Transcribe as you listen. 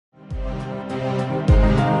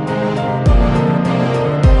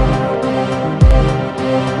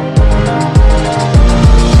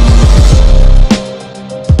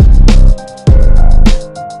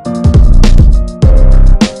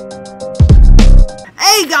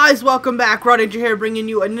Hey guys, welcome back. Rodanger here, bringing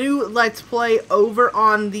you a new Let's Play over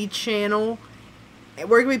on the channel.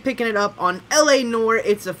 We're going to be picking it up on Noire.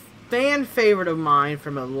 It's a fan favorite of mine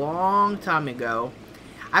from a long time ago.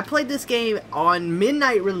 I played this game on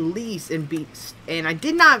midnight release and I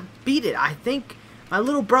did not beat it. I think my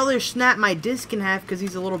little brother snapped my disc in half because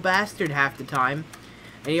he's a little bastard half the time.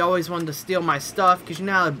 And he always wanted to steal my stuff because you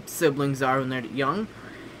know how siblings are when they're young.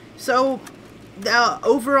 So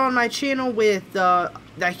over on my channel with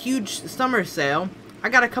that huge summer sale, I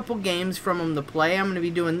got a couple games from them to play. I'm going to be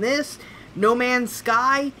doing this, No Man's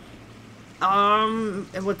Sky, and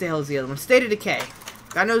what the hell is the other one? State of Decay.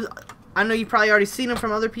 I know you probably already seen them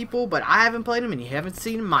from other people, but I haven't played them, and you haven't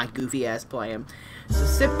seen my goofy ass play them. So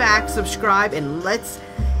sit back, subscribe, and let's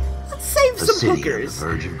save some hookers. On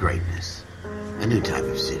the verge of greatness. A new type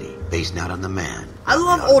of city, based not on the man. I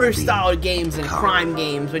love older style games and crime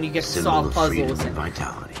games when you get to solve puzzles and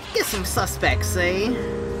vitality. Get some suspects, see?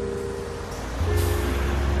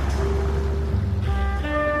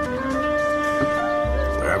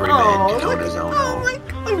 Where every man can own his own home.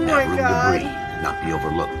 Oh my God. To breathe and not be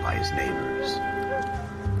overlooked by his neighbors.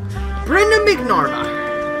 Brenda McNarva.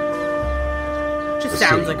 Just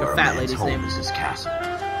sounds like a fat lady's name. Is his castle.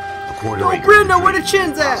 Oh, Brenda, where the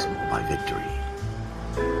chin's at? By victory.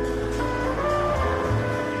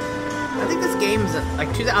 I think this game's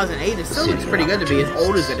like 2008. It still looks pretty good to be as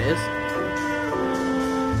old as it is.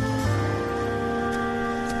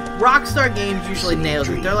 Rockstar Games usually nails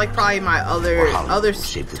it. They're like probably my other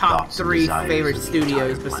top 3 favorite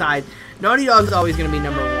studios. Besides, Naughty Dog's always going to be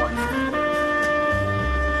 #1.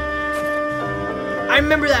 I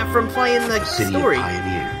remember that from playing the story.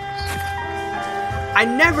 I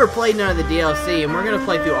never played none of the DLC, and we're going to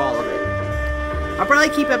play through all of it. I'll probably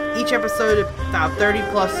keep up each episode about 30+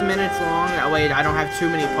 minutes long. That way I don't have too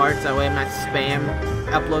many parts. That way I'm not spam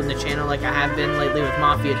uploading the channel like I have been lately with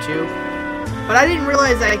Mafia 2. But I didn't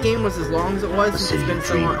realize that game was as long as it was since it's been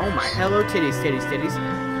so long. Oh my, hello titties, titties, titties.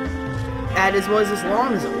 That was as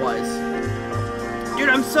long as it was. Dude,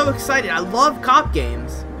 I'm so excited. I love cop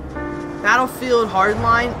games. Battlefield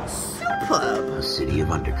Hardline, superb. A city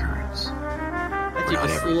of undercurrents. That dude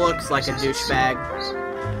just looks like a douchebag.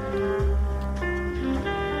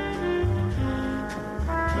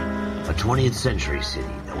 A 20th century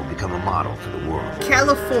city that will become a model for the world.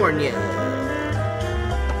 California.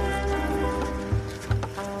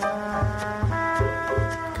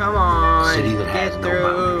 Come on, city that has get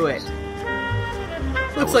through it.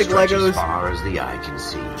 Looks like Legos. As far as the eye can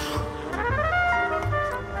see.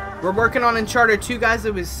 We're working on Uncharted 2, guys,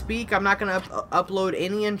 as we speak. I'm not going to upload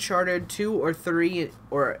any Uncharted 2 or 3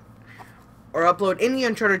 or upload any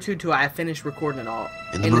Uncharted 2 till I finish recording it all.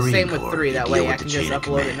 And the same with 3, that way I can just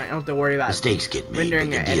upload it and I don't have to worry about mistakes get made,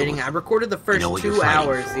 rendering or editing. I recorded the first 2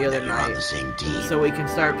 hours the other night, so we can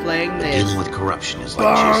start playing this. Dealing with corruption is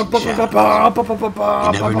like chasing shadows.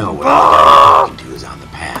 You never know what you're talking to is on the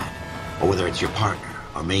pad, or whether it's your partner,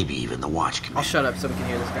 or maybe even the watch commander. I'll shut up so we can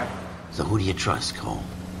hear this guy. So who do you trust, Cole?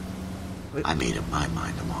 I made up my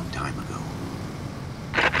mind a long time ago.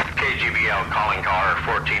 KGPL calling caller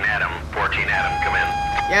 14 Adam. 14 Adam, come in.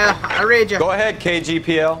 Yeah, I read you. Go ahead,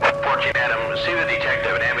 KGPL. 14 Adam, see the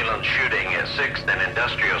detective, an ambulance shooting at 6th and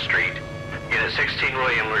Industrial Street. Unit 16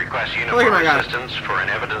 William requests uniform assistance for an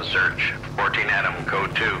evidence search. 14 Adam,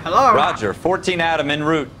 code 2. Hello. Roger, 14 Adam en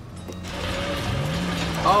route.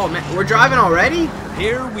 Oh, man, we're driving already?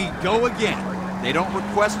 Here we go again. They don't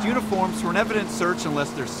request uniforms for an evidence search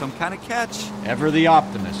unless there's some kind of catch. Ever the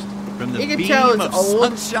optimist. From the you can beam tell it's of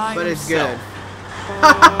old, sunshine but it's himself. good.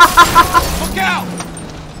 Look out!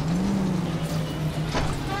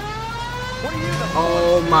 What are you the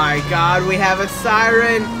Oh my God, we have a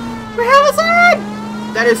siren! We have a siren!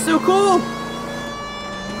 That is so cool!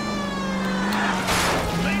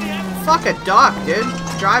 Fuck a duck, dude.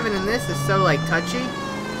 Driving in this is so, like, touchy.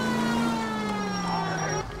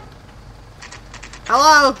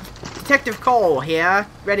 Hello! Detective Cole here.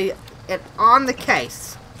 Ready and on the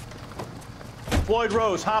case. Floyd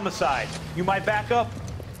Rose, homicide. You my backup?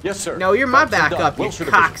 Yes, sir. No, you're my backup, you We had a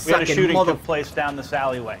cocksucking shooting mother... took place down this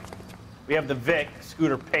alleyway. We have the Vic,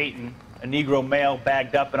 Scooter Payton, a Negro male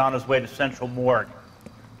bagged up and on his way to Central Morgue.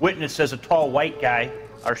 Witness says a tall white guy,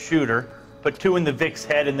 our shooter, put 2 in the Vic's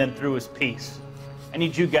head and then threw his piece. I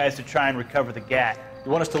need you guys to try and recover the gat.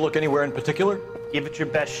 You want us to look anywhere in particular? Give it your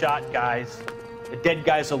best shot, guys. The dead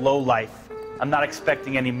guy's a lowlife. I'm not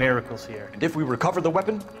expecting any miracles here. And if we recover the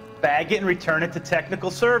weapon? Bag it and return it to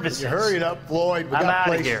technical services. You hurry up, Floyd. We I'm got outta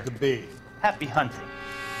places here. to be. Happy hunting.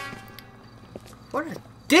 What a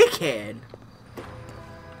dickhead!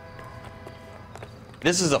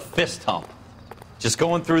 This is a fist hump. Just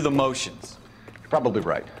going through the motions. Probably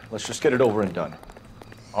right. Let's just get it over and done.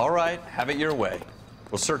 All right, have it your way.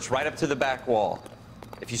 We'll search right up to the back wall.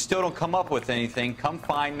 If you still don't come up with anything, come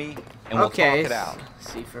find me and we'll talk it out.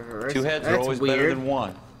 See for reverse. 2 heads are That's always weird. better than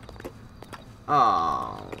 1.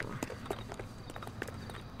 Oh.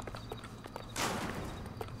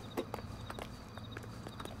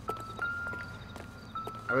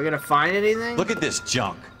 Are we gonna find anything? Look at this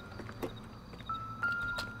junk.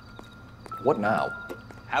 What now?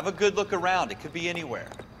 Have a good look around. It could be anywhere.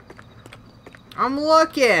 I'm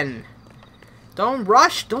looking. Don't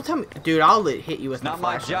rush. Don't tell me, dude. I'll hit you with It's not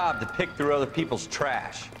my job to pick through other people's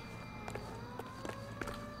trash.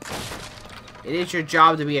 It is your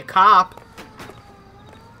job to be a cop.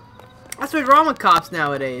 That's what's wrong with cops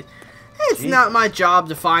nowadays. It's not my job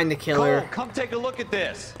to find the killer. Cole, come take a look at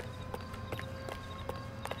this.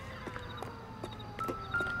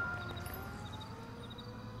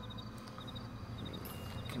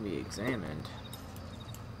 Can be examined.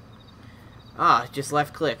 Ah, just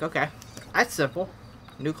left click. Okay, that's simple.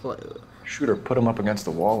 New clue. Shooter put him up against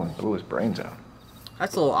the wall and blew his brains out.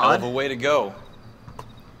 That's a little Hell of odd. a way to go.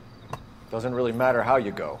 Doesn't really matter how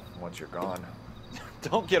you go once you're gone.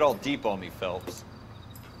 Don't get all deep on me, Phelps.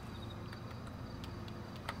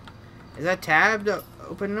 Is that tab to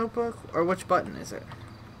open notebook, or which button is it?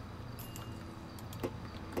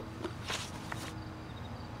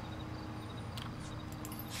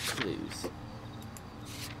 Clues.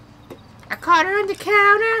 I caught her on the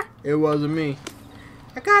counter. It wasn't me.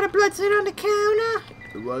 I got a blood stain on the counter.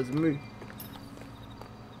 It wasn't me.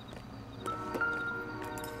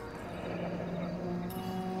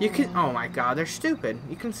 You can. Oh my God, they're stupid.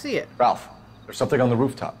 You can see it. Ralph, there's something on the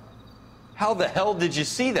rooftop. How the hell did you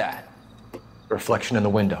see that? A reflection in the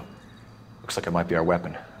window. Looks like it might be our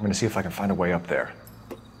weapon. I'm gonna see if I can find a way up there.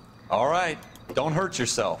 All right, don't hurt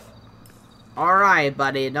yourself. All right,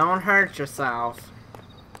 buddy. Don't hurt yourself.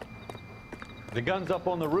 The gun's up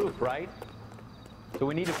on the roof, right? So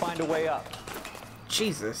we need to find a way up.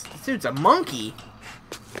 Jesus, this dude's a monkey.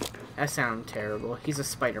 That sounds terrible. He's a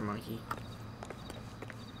spider monkey.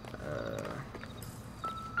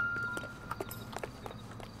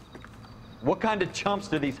 What kind of chumps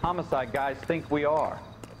do these homicide guys think we are?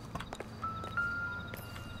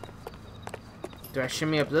 Do I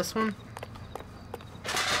shimmy up this one?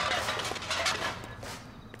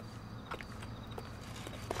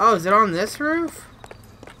 Oh, is it on this roof?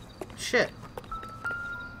 Shit.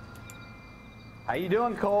 How you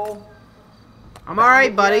doing, Cole? I'm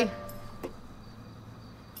alright, buddy.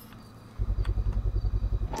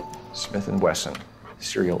 Smith & Wesson,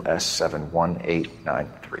 serial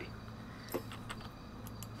S71893.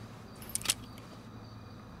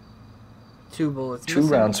 2 bullets. Two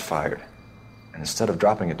missing. rounds fired. And instead of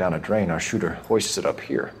dropping it down a drain, our shooter hoists it up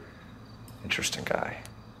here. Interesting guy.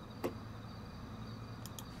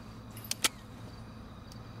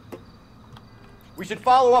 We should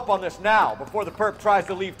follow up on this now, before the perp tries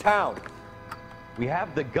to leave town. We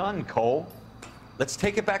have the gun, Cole. Let's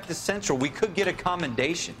take it back to Central. We could get a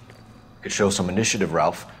commendation. Could show some initiative,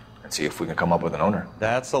 Ralph, and see if we can come up with an owner.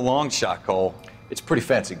 That's a long shot, Cole. It's a pretty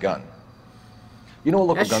fancy gun. You know a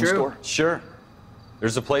local That's gun true. store? Sure.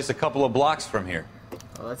 There's a place a couple of blocks from here.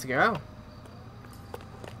 Well, let's go.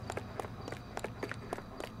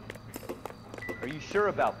 Are you sure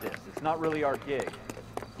about this? It's not really our gig.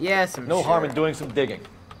 Yes, I'm No sure. harm in doing some digging.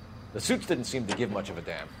 The suits didn't seem to give much of a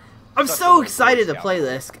damn. I'm Such so a excited to Scout. play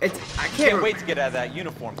this. I Can't can't wait to get out of that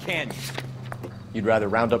uniform, can you? You'd rather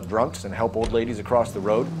round up drunks and help old ladies across the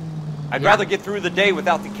road? I'd rather get through the day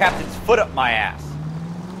without the captain's foot up my ass.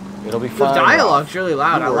 It'll be The fine. dialogue's Ralph. really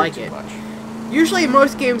loud. You I worry like too it. much. Usually in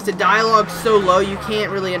most games, the dialogue's so low you can't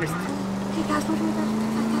really understand. Hey guys, what are we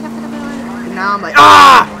doing? And now I'm like,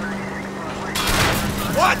 ah!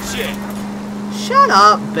 Watch it! Shut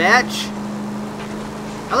up, bitch!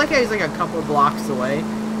 I like how he's like a couple blocks away.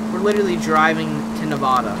 We're literally driving to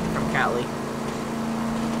Nevada from Cali.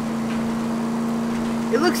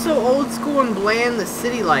 It looks so old school and bland, the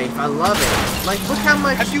city life. I love it. Like, look how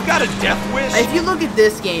much... Have you got a death wish? If you look at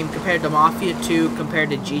this game compared to Mafia 2, compared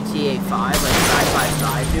to GTA 5, like, side by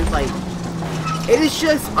side, dude, like... It is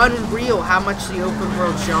just unreal how much the open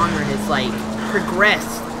world genre has, like,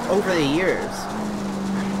 progressed over the years.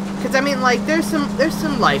 Because, I mean, like, there's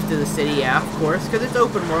some life to the city, yeah, of course, because it's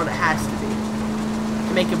open world, it has to be.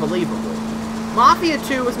 To make it believable. Mafia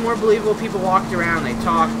 2 was more believable, people walked around, they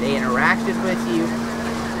talked, they interacted with you.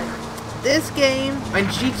 This game, and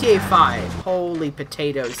GTA 5, holy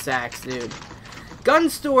potato sacks, dude.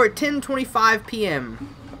 Gun store at 10:25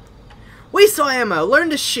 p.m. We saw ammo,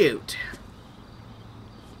 learn to shoot.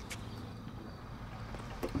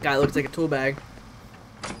 Guy looks like a tool bag.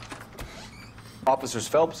 Officers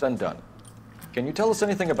Phelps and Dunn. Can you tell us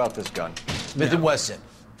anything about this gun? Smith & Wesson,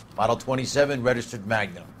 Model 27, registered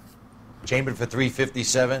Magnum. Chambered for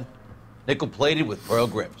 .357, nickel-plated with pearl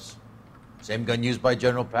grips. Same gun used by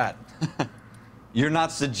General Patton. You're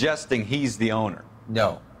not suggesting he's the owner?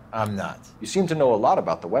 No, I'm not. You seem to know a lot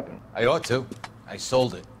about the weapon. I ought to. I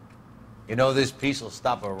sold it. You know, this piece will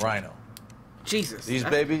stop a rhino. Jesus. These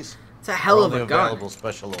babies? It's a hell of only a gun. Available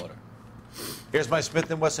special order. Here's my Smith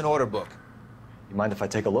 & Wesson order book. You mind if I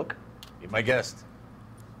take a look? Be my guest.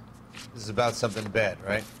 This is about something bad,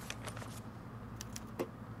 right?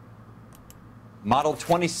 Model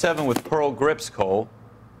 27 with pearl grips, Cole.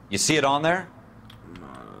 You see it on there?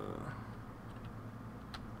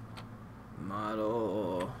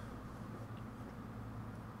 Model.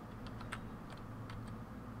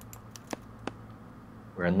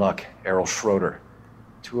 We're in luck. Errol Schroeder,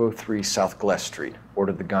 203 South Glass Street.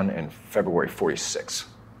 Ordered the gun in February '46.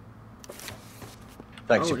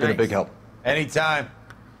 Thanks, you've been a big help. Anytime.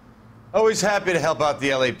 Always happy to help out the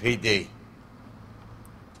LAPD.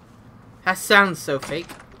 That sounds so fake.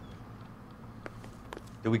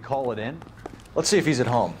 Do we call it in? Let's see if he's at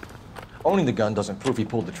home. Owning the gun doesn't prove he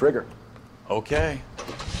pulled the trigger. Okay.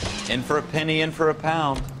 In for a penny, in for a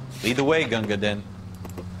pound. Lead the way, Gunga Din.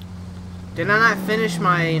 Did I not finish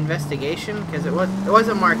my investigation? Because it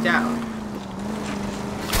wasn't marked out.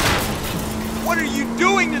 What are you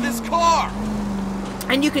doing to this car?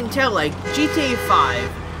 And you can tell, like, GTA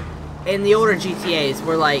 5 and the older GTAs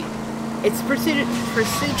were like, it's procedurally,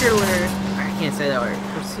 I can't say that word,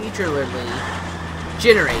 procedurally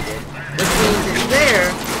generated, which means it's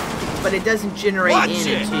there, but it doesn't generate in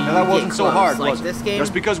until you Now that wasn't get so close. hard, like was it? this game,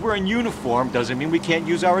 Just because we're in uniform doesn't mean we can't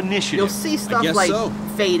use our initiative. you'll see stuff like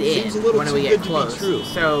fade in when we get close.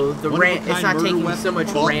 So the RAM, it's not taking so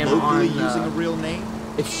much RAM on using a real name.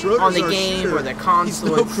 on the game or the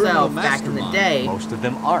console itself back in the day. Most of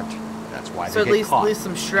them aren't. That's why So they at get least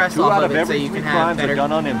some stress 2 off out of of it, so every you 3 can have crimes are better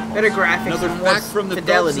done on impulse. better graphics Another and more fact from the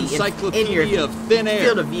fidelity Phelps in your Encyclopedia of Thin Air.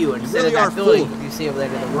 field of view instead really of are that building full. you see over there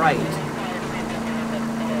to the right.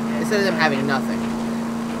 Instead of them having nothing.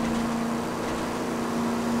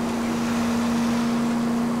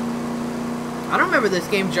 I don't remember this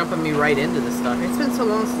game jumping me right into this stuff. It's been so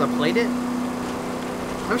long since I played it.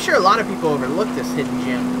 I'm sure a lot of people overlook this hidden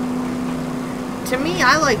gem. To me,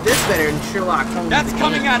 I like this better than Sherlock Holmes. That's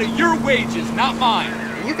coming out of your wages, not mine.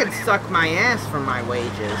 You can suck my ass for my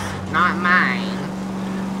wages, not mine.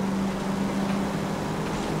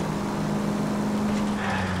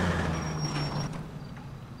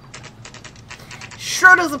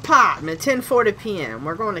 Schroeder's apartment, 10:40 p.m.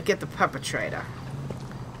 We're going to get the perpetrator.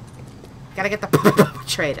 Gotta get the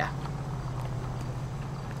perpetrator.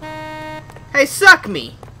 Hey, suck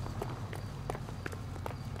me!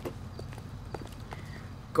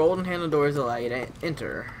 Golden handle doors allow you to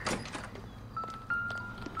enter.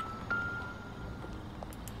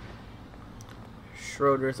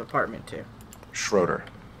 Schroeder's apartment 2. Schroeder,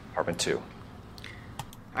 apartment 2.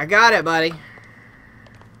 I got it, buddy.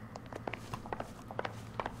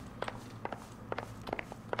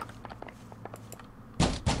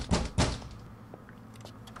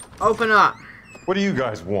 Open up. What do you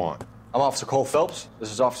guys want? I'm Officer Cole Phelps.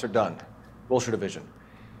 This is Officer Dunn, Wilshire Division.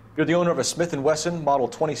 You're the owner of a Smith & Wesson Model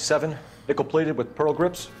 27, nickel-plated with pearl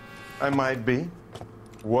grips? I might be.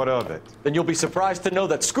 What of it? Then you'll be surprised to know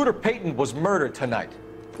that Scooter Payton was murdered tonight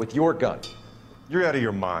with your gun. You're out of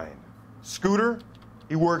your mind. Scooter?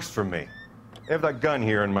 He works for me. I have that gun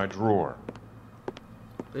here in my drawer.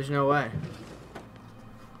 There's no way.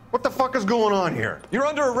 What the fuck is going on here? You're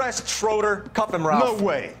under arrest, Schroeder. Cuff him, Ralph. No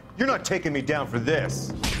way. You're not taking me down for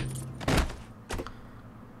this.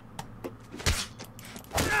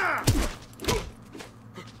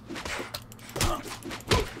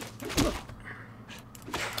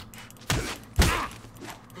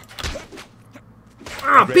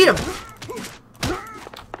 Ah, beat him!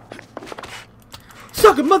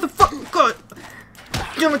 Suck it, motherfucker! God!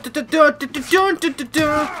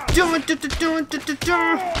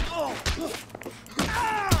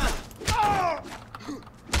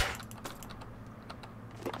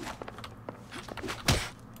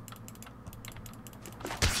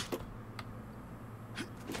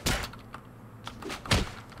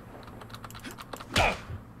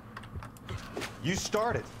 You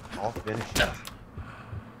started. I'll finish it.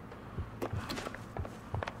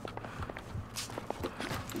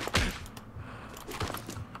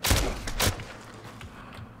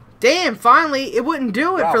 Damn, finally, it wouldn't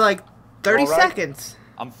do it for like 30 all right? seconds.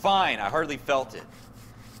 I'm fine. I hardly felt it.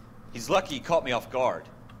 He's lucky he caught me off guard.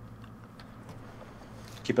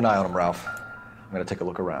 Keep an eye on him, Ralph. I'm gonna take a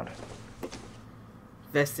look around.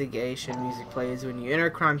 Investigation music plays when you enter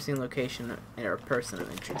a crime scene location or a person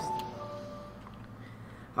of interest.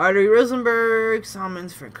 Artery Rosenberg,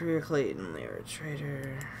 summons for Career Clayton, Lyra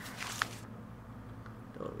Trader.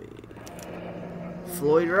 Dolby.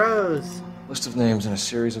 Floyd Rose. List of names and a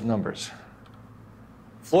series of numbers.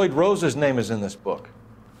 Floyd Rose's name is in this book.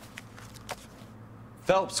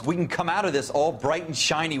 Phelps, we can come out of this all bright and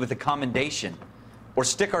shiny with a commendation. Or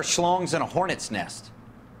stick our schlongs in a hornet's nest.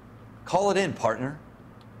 Call it in, partner.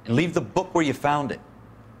 And leave the book where you found it.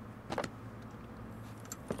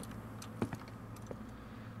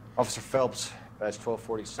 Officer Phelps, badge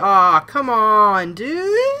 1247. Aw, come on,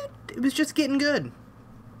 dude. It was just getting good.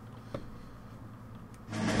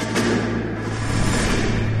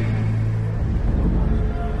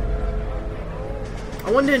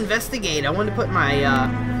 I wanted to investigate. I wanted to put my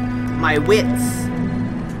my wits.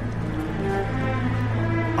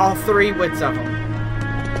 All 3 wits of them.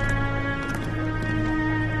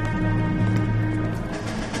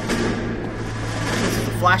 This is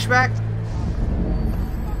a flashback.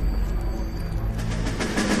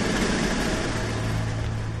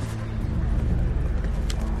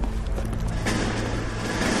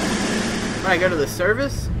 When I go to the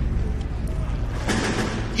service?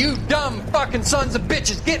 You dumb fucking sons of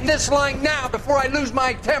bitches, get in this line now before I lose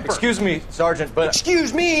my temper. Excuse me, Sergeant, but...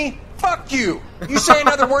 Excuse me? Fuck you. You say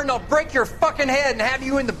another word and I'll break your fucking head and have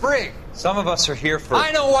you in the brig. Some of us are here for...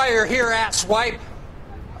 I know why you're here, asswipe.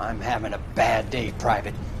 I'm having a bad day,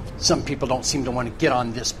 Private. Some people don't seem to want to get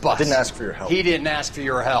on this bus. Didn't ask for your help. He didn't ask for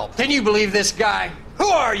your help. Can you believe this guy? Who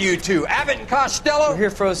are you two? Abbott and Costello? We're here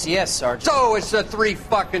for OCS, Sergeant. So it's the 3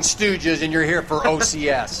 fucking stooges and you're here for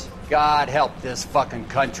OCS. God help this fucking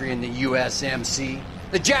country and the USMC.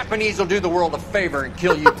 The Japanese will do the world a favor and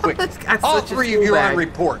kill you quick. All 3 of you are on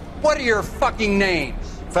report. What are your fucking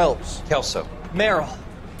names? Phelps. Kelso. Merrill.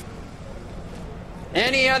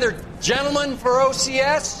 Any other gentlemen for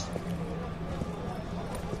OCS?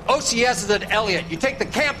 OCS is at Elliott. You take the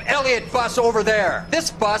Camp Elliott bus over there.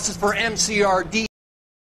 This bus is for MCRD.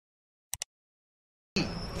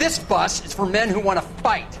 This bus is for men who want to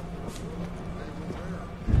fight.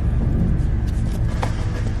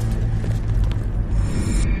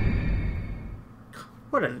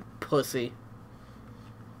 What a pussy.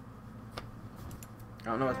 I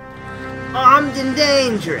don't know what... Armed and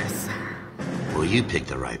dangerous. Well, you picked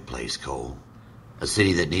the right place, Cole. A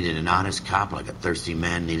city that needed an honest cop like a thirsty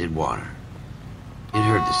man needed water. You'd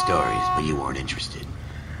heard the stories, but you weren't interested.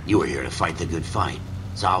 You were here to fight the good fight.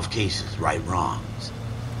 Solve cases, right wrongs.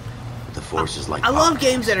 But the force is like... I love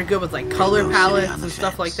games that are good with, like, color palettes and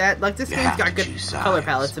stuff like that. Like, this game's got good color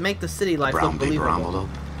palettes to make the city life look believable. Brown paper envelope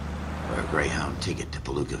or a Greyhound ticket to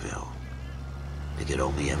Palookaville. It could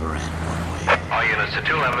only ever end one way. All units to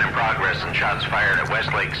 211 in progress and shots fired at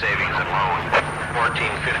Westlake Savings and Loan,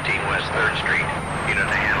 1415 West 3rd Street. Unit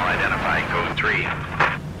to handle identified, code 3.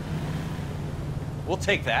 We'll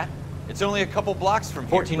take that. It's only a couple blocks from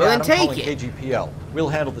here. 14 Well, Adam then calling take it. KGPL. We'll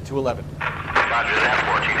handle the 211. Roger that,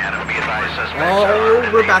 14 Adam. Be advised, suspects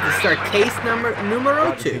Oh, we're about to start case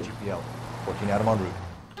numero Roger, 2. KGPL. 14 Adam en route.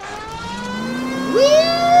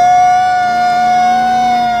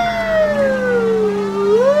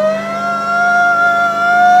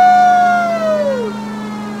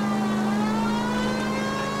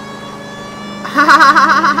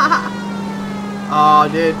 Oh,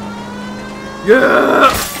 dude.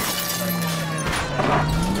 Yeah!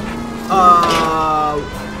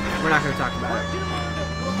 We're not gonna talk about it.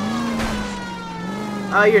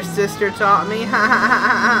 Oh, your sister taught me. Ha ha ha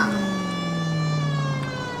ha ha.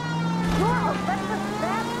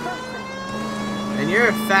 And you're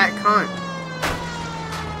a fat cunt.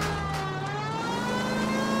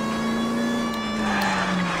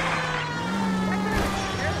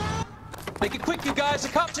 Make it quick, you guys. The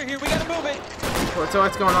cops are here. We gotta move it. So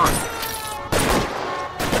what's going on?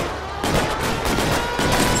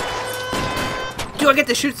 Do I get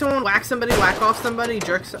to shoot someone, whack somebody, whack off somebody,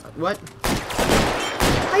 jerk what?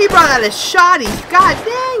 Oh, he brought out his shotties. God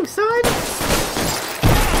dang, son.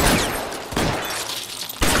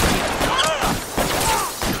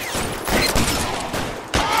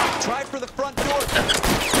 Try for the front door.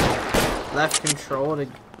 Left control to...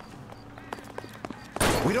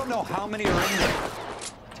 We don't know how many are in there.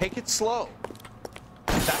 Take it slow.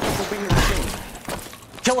 That will be your machine.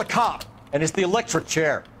 Kill a cop, and it's the electric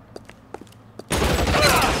chair.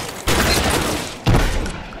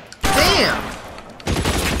 Damn.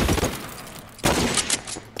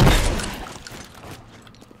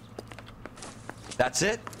 That's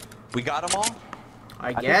it? We got them all? I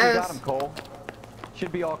think we guess. got him, Cole.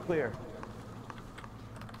 Should be all clear.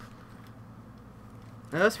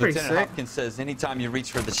 That's pretty Lieutenant sick. Hopkins says anytime you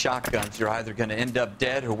reach for the shotguns, you're either going to end up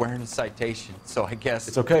dead or wearing a citation. So I guess...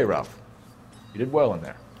 It's okay, Ralph. You did well in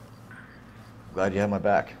there. I'm glad you had my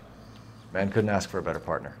back. Man couldn't ask for a better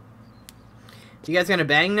partner. You guys gonna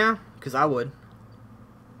bang now? Because I would.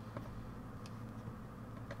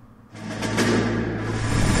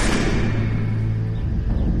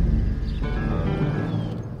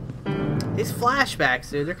 These flashbacks,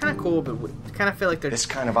 dude, they're kind of cool, but I kind of feel like they're... This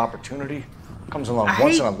kind of opportunity comes along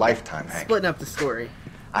once in a lifetime, Hank. Splitting up the story.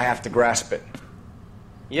 I have to grasp it.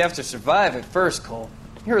 You have to survive it first, Cole.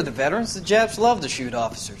 Here are the veterans. The Japs love to shoot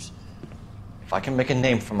officers. If I can make a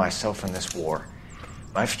name for myself in this war,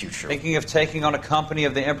 my future... Thinking of taking on a company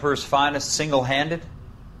of the Emperor's finest single-handed?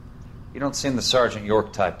 You don't seem the Sergeant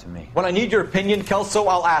York type to me. When I need your opinion, Kelso,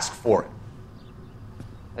 I'll ask for it.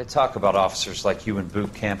 They talk about officers like you in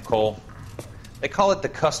boot camp, Cole. They call it the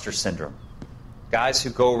Custer Syndrome. Guys who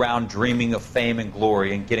go around dreaming of fame and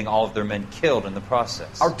glory and getting all of their men killed in the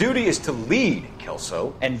process. Our duty is to lead,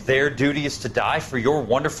 Kelso. And their duty is to die for your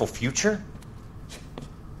wonderful future?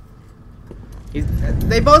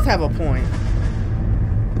 They both have a point.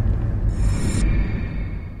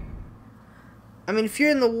 I mean, if you're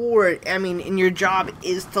in the war, I mean, and your job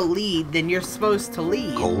is to lead, then you're supposed to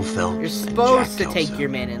lead. Cole Phelps You're and supposed Jack to take Kelso. your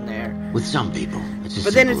men in there. With some people, it's as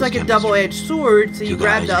But then simple it's like as a chemistry. double-edged sword, so you Two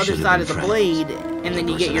grab guys the who other should have side been of the friends. blade, and then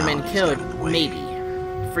you get your men Personalities killed. got in the way.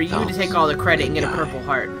 Maybe. For you to Phelps, take all the credit and get a big Purple guy,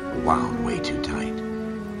 Heart. Wound way too tight.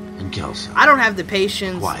 And Kelso, I don't have the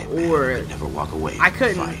patience, quiet man, or... could never walk away I from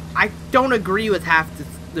couldn't... a fight. I don't agree with half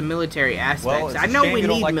the military aspects. I know we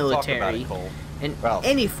need military in Ralph,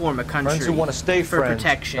 any form of country friends who want to stay for friends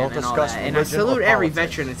protection don't and all discuss that. And I religion or salute every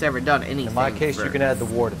politics. veteran that's ever done anything. In my case, for- you can add the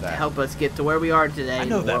war to to that. help us get to where we are today. I in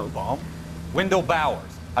know the that world. bum. Wendell Bowers.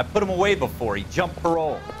 I put him away before he jumped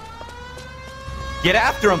parole. Get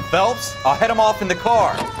after him, Phelps. I'll head him off in the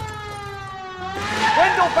car.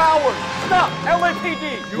 Wendell Bowers! Stop!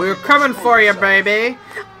 LAPD! We're coming for you, baby.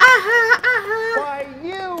 Why,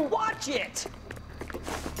 you! Watch it!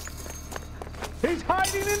 He's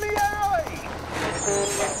hiding in the alley!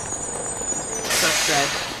 So sad.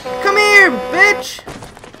 Come here, bitch!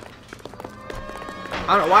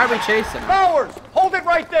 I don't know, why are we chasing him? Bowers! Hold it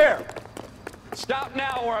right there! Stop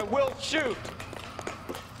now or I will shoot.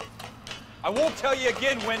 I won't tell you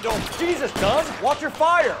again, Wendell. Jesus, Dunn! Watch your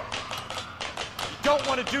fire! You don't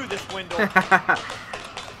want to do this, Wendell.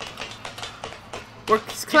 We're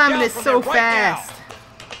climbing this so fast.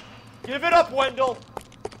 Give it up, Wendell!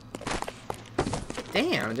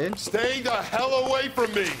 Damn, dude. Stay the hell away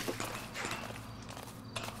from me!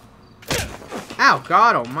 Ow,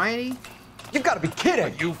 God almighty. You've got to be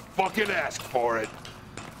kidding! You fucking asked for it.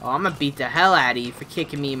 Oh, I'm gonna beat the hell out of you for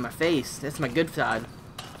kicking me in my face. That's my good side.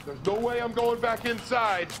 There's no way I'm going back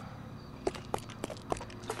inside.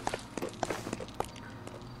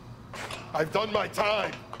 I've done my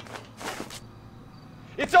time.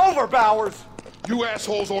 It's over, Bowers! You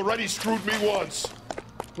assholes already screwed me once.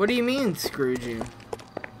 What do you mean, screwed you?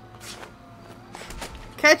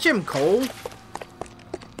 Catch him, Cole.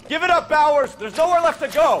 Give it up, Bowers! There's nowhere left to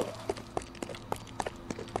go!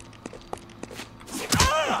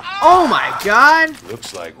 Oh my God!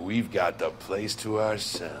 Looks like we've got the place to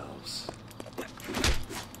ourselves.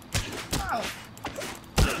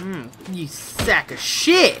 You sack of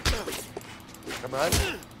shit! Come on.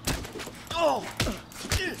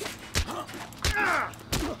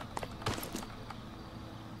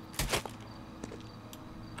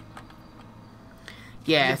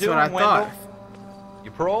 Yeah, that's doing, what I thought. Wendell?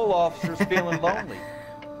 Your parole officer's feeling lonely.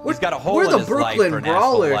 He's got a hole We're in the his life Brooklyn for an asshole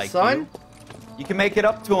Brawlers, like son. you. You can make it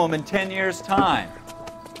up to him in 10 years' time.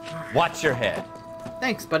 Watch your head.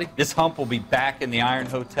 Thanks, buddy. This hump will be back in the Iron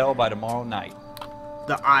Hotel by tomorrow night.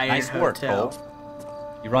 The Iron Nice work, Hotel.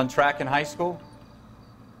 Cole. You run track in high school?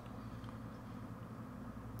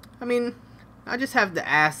 I mean, I just have the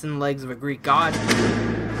ass and legs of a Greek god.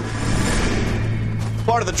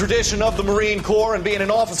 Part of the tradition of the Marine Corps and being an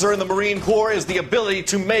officer in the Marine Corps is the ability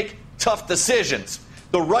to make tough decisions.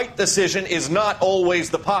 The right decision is not always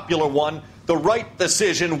the popular one. The right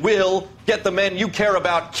decision will get the men you care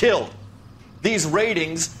about killed. These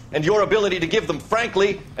ratings and your ability to give them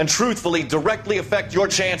frankly and truthfully directly affect your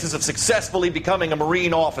chances of successfully becoming a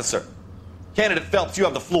Marine officer. Candidate Phelps, you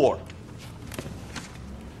have the floor.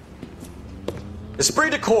 Esprit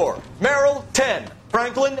de Corps, Merrill, 10.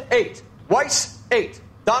 Franklin, 8. Weiss, 8.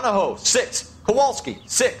 Donahoe, 6. Kowalski,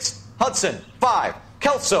 6. Hudson, 5.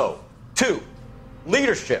 Kelso, 2.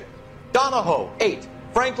 Leadership, Donahoe, 8.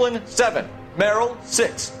 Franklin, 7. Merrill,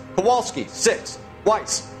 6. Kowalski, 6.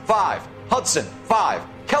 Weiss, 5. Hudson, 5.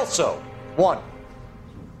 Kelso, 1.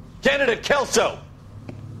 Candidate Kelso,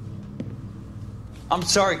 I'm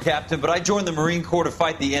sorry, Captain, but I joined the Marine Corps to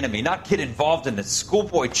fight the enemy, not get involved in this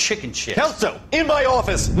schoolboy chicken shit. Kelso, in my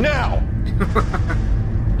office, now!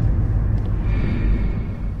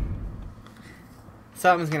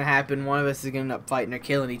 Something's gonna happen. One of us is gonna end up fighting or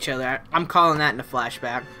killing each other. I'm calling that in a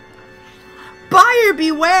flashback. Buyer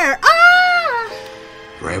beware! Ah!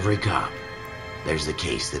 For every cop, there's the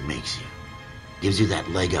case that makes you. Gives you that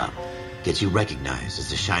leg up. Gets you recognized as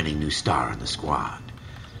the shining new star in the squad.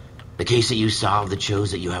 The case that you solve that shows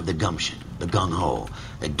that you have the gumption, the gung-ho,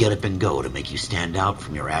 the get up and go to make you stand out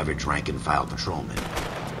from your average rank-and-file patrolman.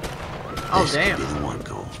 Oh, this damn. could be the one,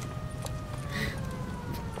 Cole.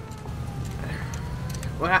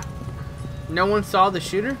 What? No one saw the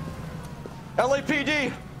shooter?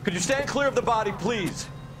 LAPD, could you stand clear of the body, please?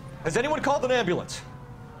 Has anyone called an ambulance?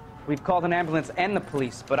 We've called an ambulance and the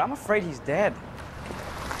police, but I'm afraid he's dead.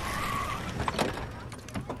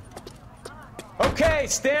 Okay,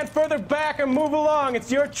 stand further back and move along.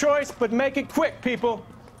 It's your choice, but make it quick, people.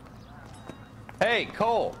 Hey,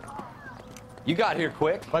 Cole. You got here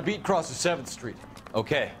quick. My beat crosses 7th Street.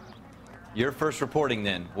 Okay. You're first reporting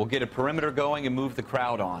then. We'll get a perimeter going and move the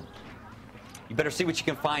crowd on. You better see what you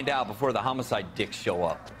can find out before the homicide dicks show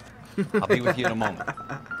up. I'll be with you in a moment.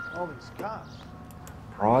 All these cops.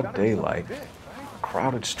 Broad daylight.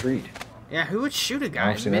 Crowded street. Yeah, who would shoot a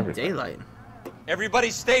guy in mid-daylight? Everybody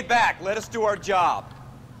stay back. Let us do our job.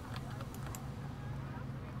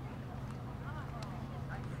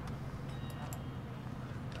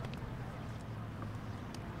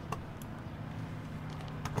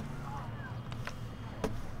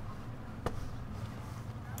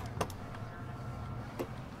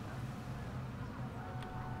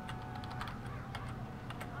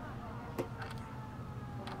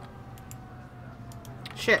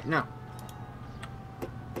 Shit, no.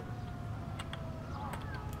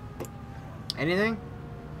 Anything?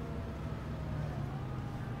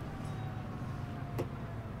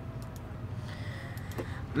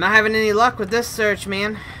 I'm not having any luck with this search,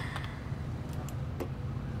 man.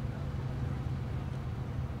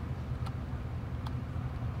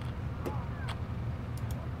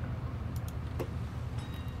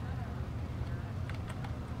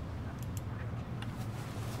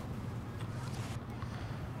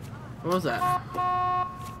 What was that?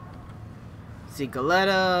 See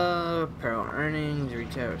Galetta, apparel earnings,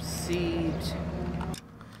 retail receipt,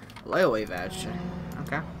 layaway voucher.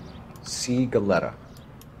 Okay. C. Galetta.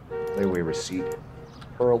 Layaway receipt.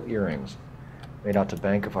 Pearl earrings. Made out to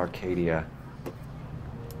Bank of Arcadia.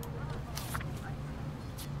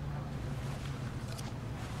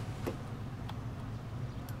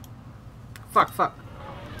 Fuck. Going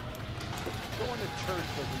to church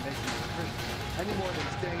doesn't make you a Christian any more than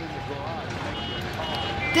staying in the garage makes you a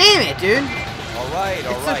Catholic. Damn it, dude! All right.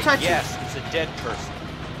 So touchy. Yes, it's a dead person.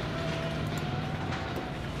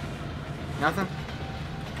 Nothing?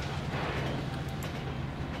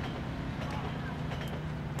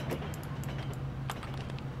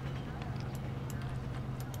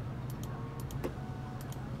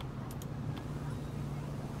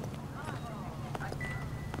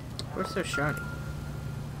 What's so shiny?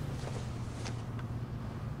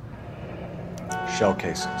 Shell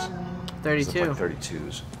casings. 32. Look like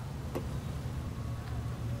 32s.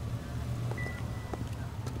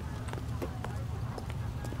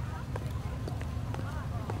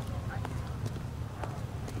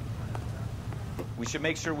 We should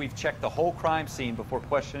make sure we've checked the whole crime scene before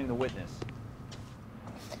questioning the witness.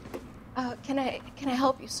 Can I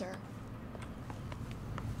help you, sir?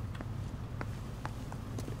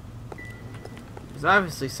 There's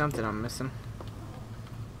obviously something I'm missing.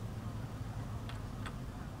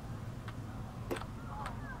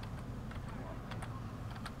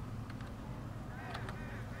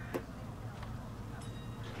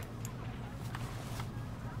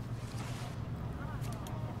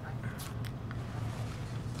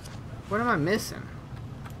 What am I missing?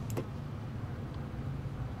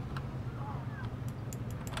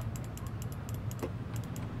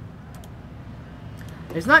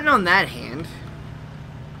 There's nothing on that hand.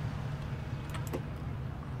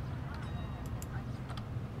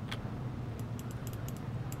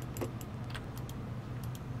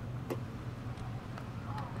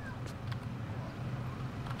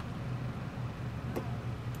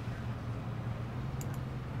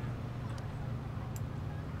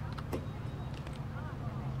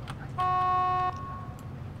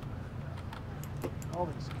 All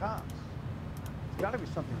these cops. It's got to be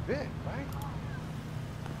something big, right?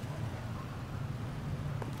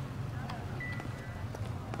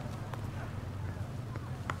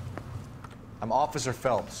 I'm Officer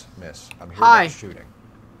Phelps, miss. I'm here Hi. about the shooting.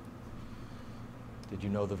 Did you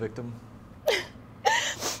know the victim?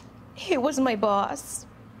 He was my boss.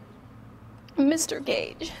 Mr.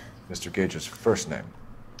 Gage. Mr. Gage's first name.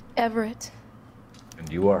 Everett.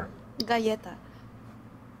 And you are? Galleta.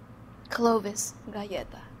 Clovis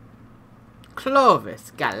Galleta.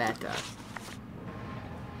 Clovis Galleta.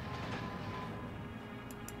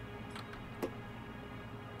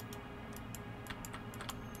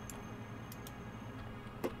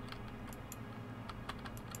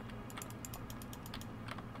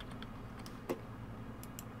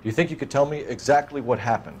 Do you think you could tell me exactly what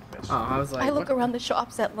happened, miss? Oh, I was like, I look around the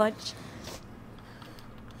shops at lunch.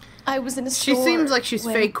 I was in a store. She seems like she's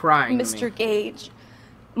when fake crying to Mr. me. Gage,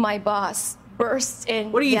 my boss, bursts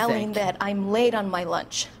in What do you yelling think? that I'm late on my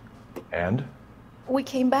lunch. And? We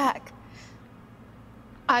came back.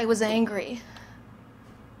 I was angry.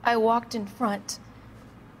 I walked in front.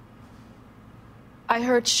 I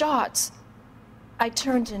heard shots. I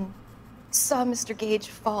turned and saw Mr. Gage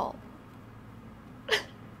fall.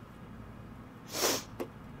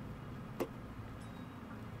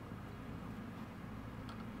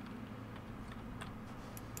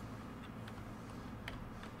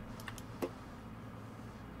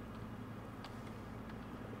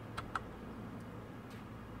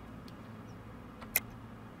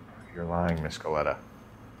 You're lying, Miss Galleta.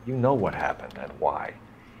 You know what happened and why.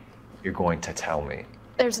 You're going to tell me.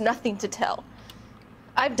 There's nothing to tell.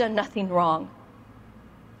 I've done nothing wrong.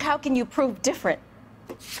 How can you prove different?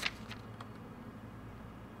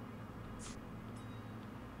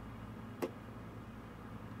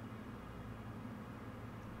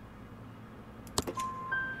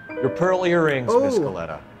 Your pearl earrings, Miss Oh.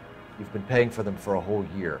 Galleta. You've been paying for them for a whole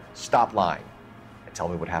year. Stop lying and tell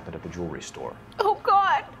me what happened at the jewelry store. Oh,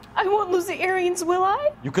 God! I won't lose the earrings, will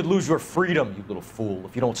I? You could lose your freedom, you little fool,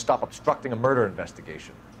 if you don't stop obstructing a murder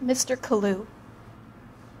investigation. Mr. Kalu.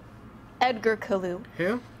 Edgar Kalu.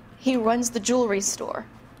 Who? He runs the jewelry store.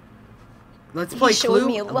 Let's play He showed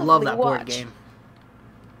me Clue. a I love lovely that board watch. game.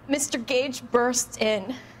 Mr. Gage bursts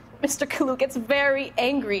in. Mr. Kalu gets very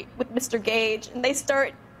angry with Mr. Gage, and they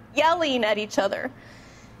start yelling at each other.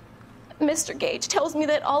 Mr. Gage tells me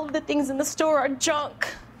that all of the things in the store are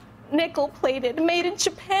junk, nickel-plated, made in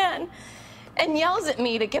Japan, and yells at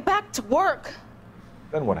me to get back to work.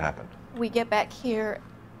 Then what happened? We get back here,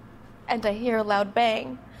 and I hear a loud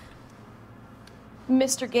bang.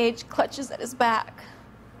 Mr. Gage clutches at his back.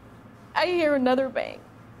 I hear another bang,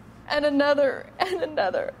 and another, and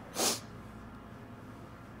another.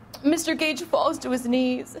 Mr. Gage falls to his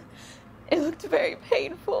knees. It looked very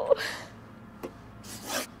painful.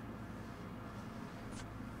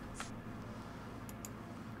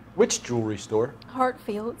 Which jewelry store?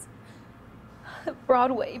 Hartfield's.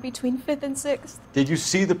 Broadway, between 5th and 6th. Did you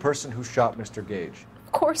see the person who shot Mr. Gage?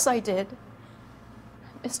 Of course I did.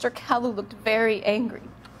 Mr. Kalu looked very angry.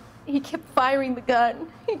 He kept firing the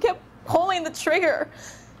gun. He kept pulling the trigger.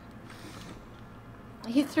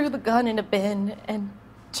 He threw the gun in a bin and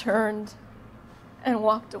turned and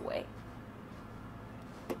walked away.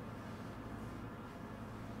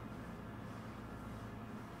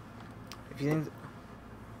 If you think...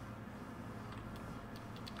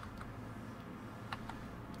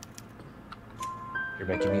 You're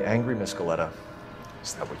making me angry, Miss Galleta.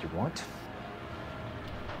 Is that what you want?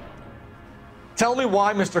 Tell me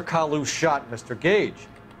why Mr. Kalu shot Mr. Gage.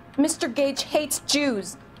 Mr. Gage hates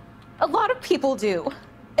Jews. A lot of people do.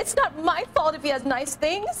 It's not my fault if he has nice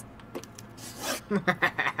things.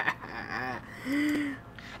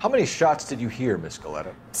 How many shots did you hear, Miss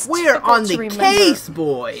Galleta? We're on the case,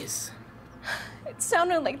 boys. It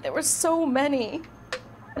sounded like there were so many,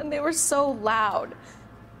 and they were so loud.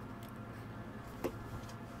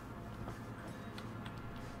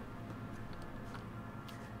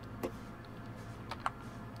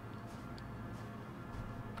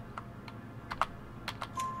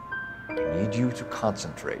 I need you to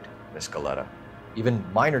concentrate, Miss Galleta. Even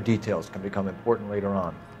minor details can become important later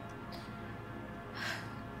on.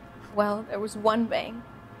 Well, there was one bang,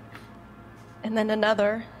 and then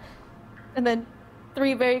another, and then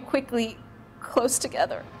 3 very quickly, close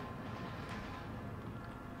together.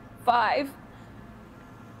 5.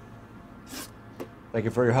 Thank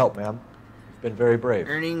you for your help, ma'am. You've been very brave.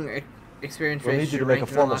 Earning experience. We'll need you to make a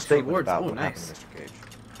formal statement about what happened to Mr. Gage.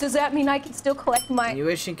 Does that mean I can still collect my... You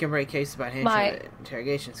wish you can break cases by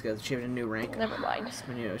interrogation skills, achieving a new rank. Never mind.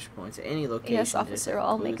 Many points at any location. Yes, officer,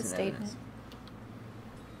 I'll make a statement.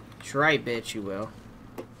 That's right, bitch, you will.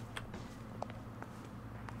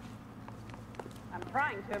 I'm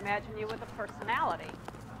trying to imagine you with a personality.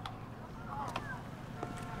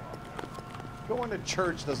 Going to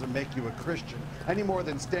church doesn't make you a Christian, any more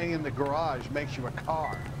than staying in the garage makes you a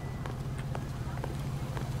car.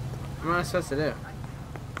 What am I supposed to do?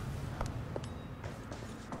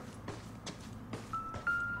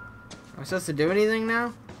 Am I supposed to do anything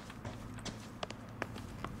now?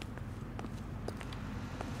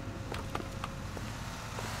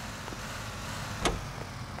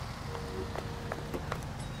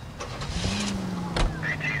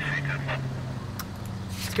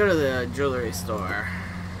 Let's go to the jewelry store.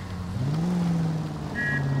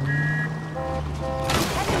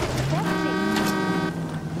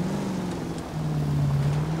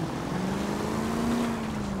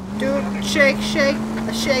 Dude, shake, shake,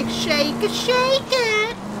 shake, shake, shake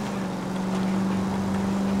it.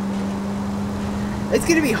 It's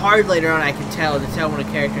gonna be hard later on, I can tell, to tell when a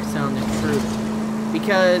character's telling the truth.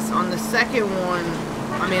 Because on the second one,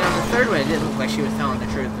 I mean on the third one, it didn't look like she was telling the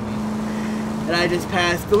truth to me. And I just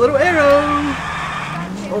passed the little arrow.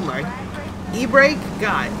 Oh my. E-brake?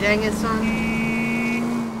 God dang it, son.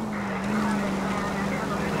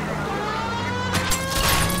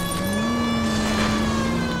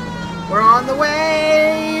 We're on the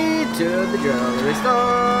way to the jewelry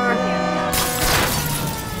store.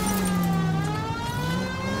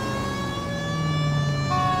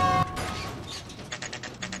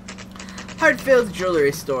 Hartfield's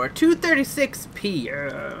Jewelry Store, 2:36 p.m.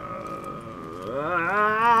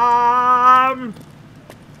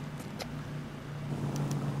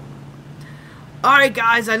 Alright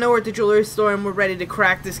guys, I know we're at the jewelry store and we're ready to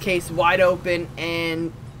crack this case wide open,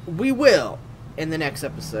 and we will in the next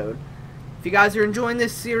episode. If you guys are enjoying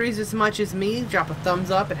this series as much as me, drop a thumbs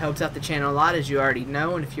up. It helps out the channel a lot, as you already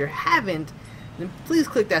know. And if you haven't, then please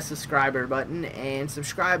click that subscriber button and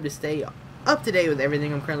subscribe to stay up to date with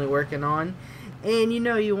everything I'm currently working on. And you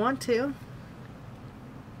know you want to.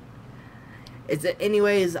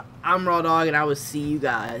 Anyways, I'm Raw Dog, and I will see you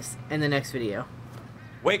guys in the next video.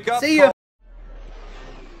 Wake up! See ya!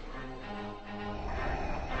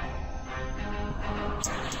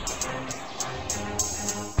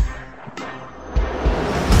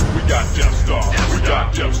 Jeff Star, we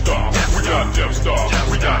got Jeff Star, we got Jeff Star,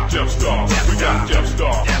 we got Jeff Star, we got Jeff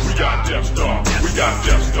Star, we got Jeff Star, we got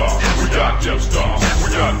Jeff Star, we got Jeff Star, we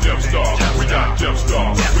got Jeff Star, we got Jeff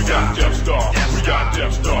Star, we got Jeff Star, we got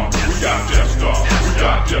Jeff Star, we got Jeff